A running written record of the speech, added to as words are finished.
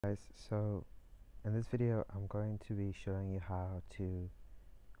Guys, so in this video I'm going to be showing you how to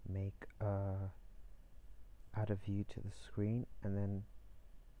make add a view to the screen and then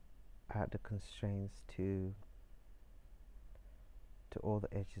add the constraints to all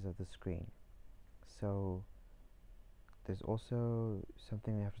the edges of the screen. So there's also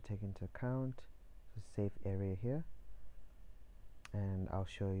something we have to take into account, the safe area here, and I'll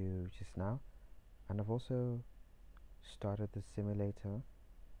show you just now. And I've also started the simulator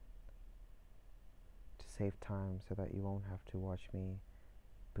to save time so that you won't have to watch me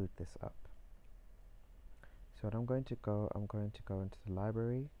boot this up. So what I'm going to go into the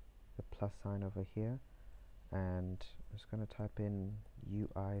library, the plus sign over here, and I'm just going to type in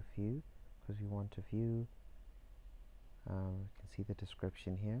UI view because we want to view. You can see the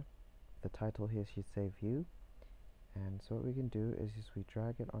description here. The title here should say view, and so what we can do is just we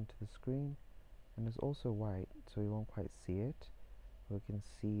drag it onto the screen, and it's also white so we won't quite see it. We can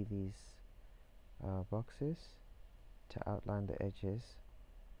see these boxes to outline the edges.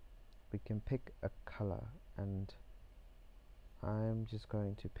 We can pick a color, and I'm just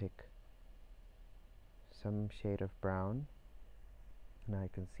going to pick some shade of brown, and I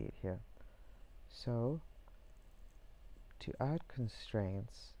can see it here. So to add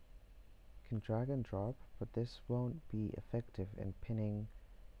constraints, you can drag and drop, but this won't be effective in pinning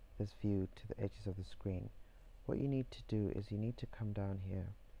this view to the edges of the screen. What you need to do is you need to come down here,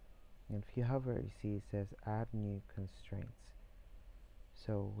 and if you hover, you see it says add new constraints.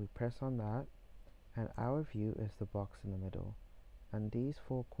 So we press on that, and our view is the box in the middle, and these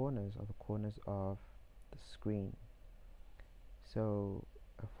four corners are the corners of the screen. So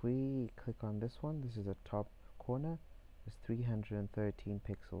if we click on this one, this is the top corner, there's 313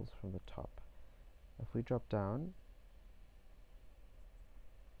 pixels from the top. If we drop down,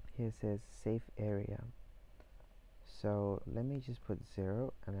 here it says safe area. So let me just put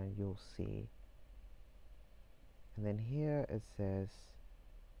 0 and then you'll see. And then here it says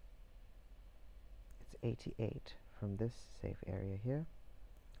it's 88 from this safe area here.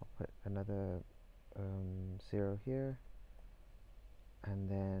 I'll put another 0 here, and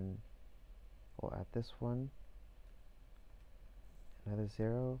then we'll add this one, another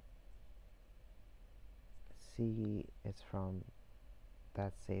 0. See, it's from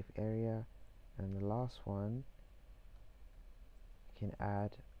that safe area, and the last one you can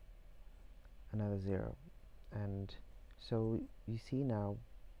add another 0. And so you see now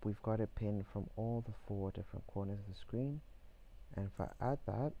we've got it pinned from all the four different corners of the screen, and if I add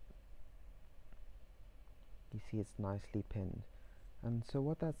that, you see it's nicely pinned. And so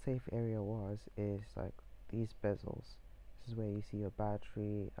what that safe area was is like these bezels. This is where you see your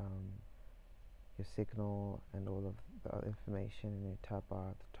battery, your signal, and all of the other information in your tab bar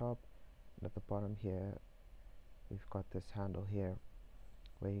at the top. And at the bottom here we've got this handle here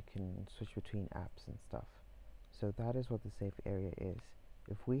where you can switch between apps and stuff. So that is what the safe area is.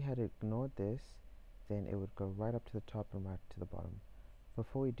 If we had ignored this, then it would go right up to the top and right to the bottom.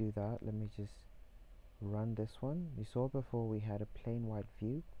 Before we do that, let me just run this one. You saw before we had a plain white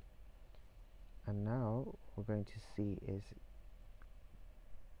view, and now what we're going to see is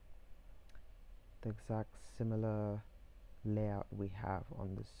the exact similar layout we have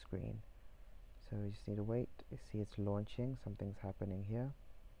on the screen. So we just need to wait. You see it's launching, something's happening here,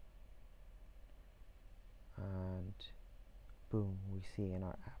 and boom, we see in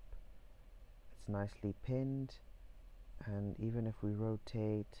our app it's nicely pinned, and even if we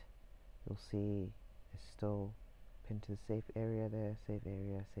rotate, you'll see it's still pinned to the safe area there, safe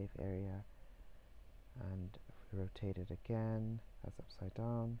area, safe area. And if we rotate it again, that's upside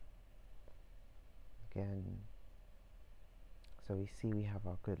down again. So we see we have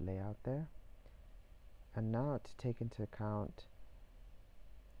our good layout there. And now to take into account,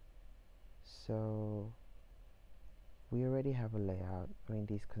 so we already have a layout,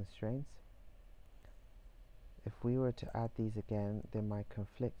 these constraints. If we were to add these again, they might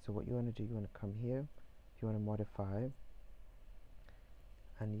conflict. So what you want to do, you want to come here, you want to modify,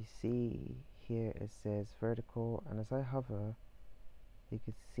 and you see here it says vertical, and as I hover, you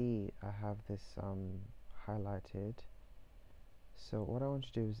can see I have this highlighted. So what I want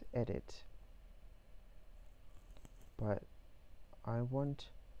to do is edit, but I want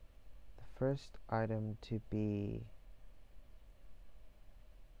the first item to be,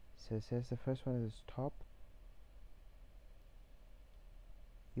 so it says the first one is top.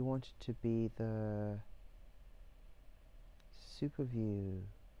 You want it to be the super view.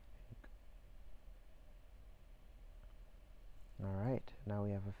 Alright, now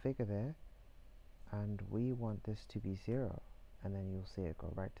we have a figure there, and we want this to be 0, and then you'll see it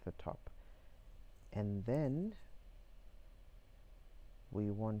go right to the top. And then we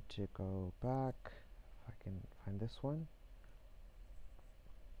want to go back, if I can find this one,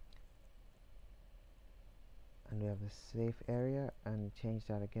 and we have a safe area, and change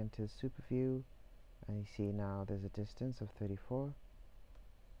that again to the super view, and you see now there's a distance of 34,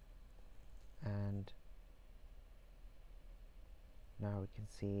 and now we can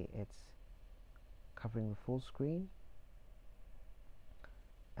see it's covering the full screen.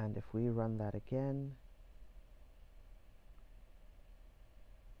 And if we run that again,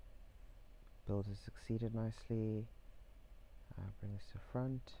 build has succeeded nicely. Bring this to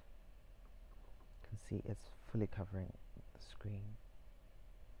front. You can see it's fully covering the screen.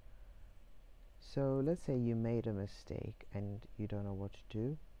 So let's say you made a mistake and you don't know what to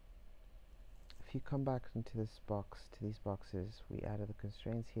do. If you come back into this box, to these boxes, we added the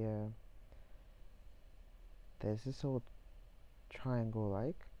constraints here. There's this old triangle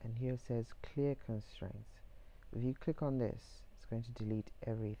like, and here it says clear constraints. If you click on this, it's going to delete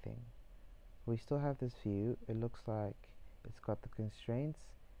everything. We still have this view. It looks like it's got the constraints,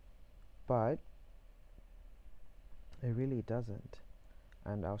 but it really doesn't.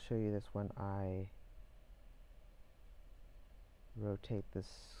 And I'll show you this when I rotate this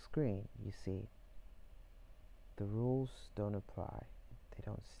screen. You see the rules don't apply, they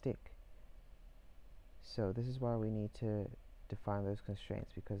don't stick. So this is why we need to define those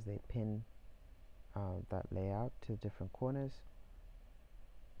constraints, because they pin that layout to different corners.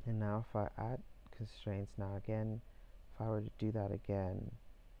 And now if I add constraints now again, if I were to do that again,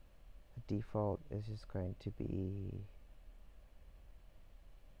 the default is just going to be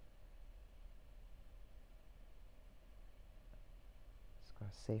it's got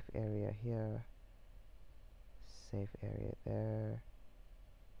a safe area here, safe area there,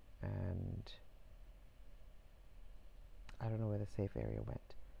 and I don't know where the safe area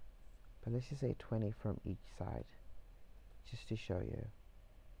went, but let's just say 20 from each side, just to show you.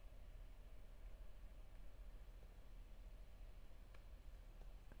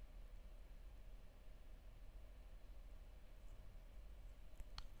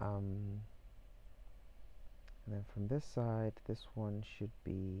 And then from this side, this one should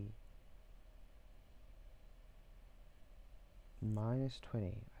be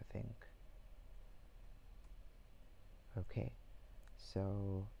 -20, I think. Okay,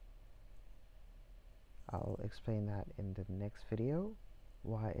 so I'll explain that in the next video,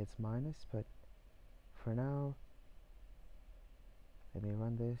 why it's minus, but for now, let me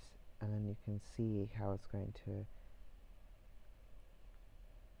run this, and then you can see how it's going to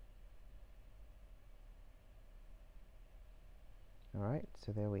Alright,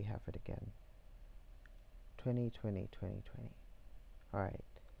 so there we have it again. 20, 20, 20, 20. Alright,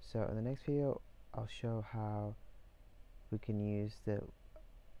 so in the next video, I'll show how we can use the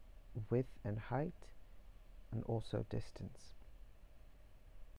width and height, and also distance.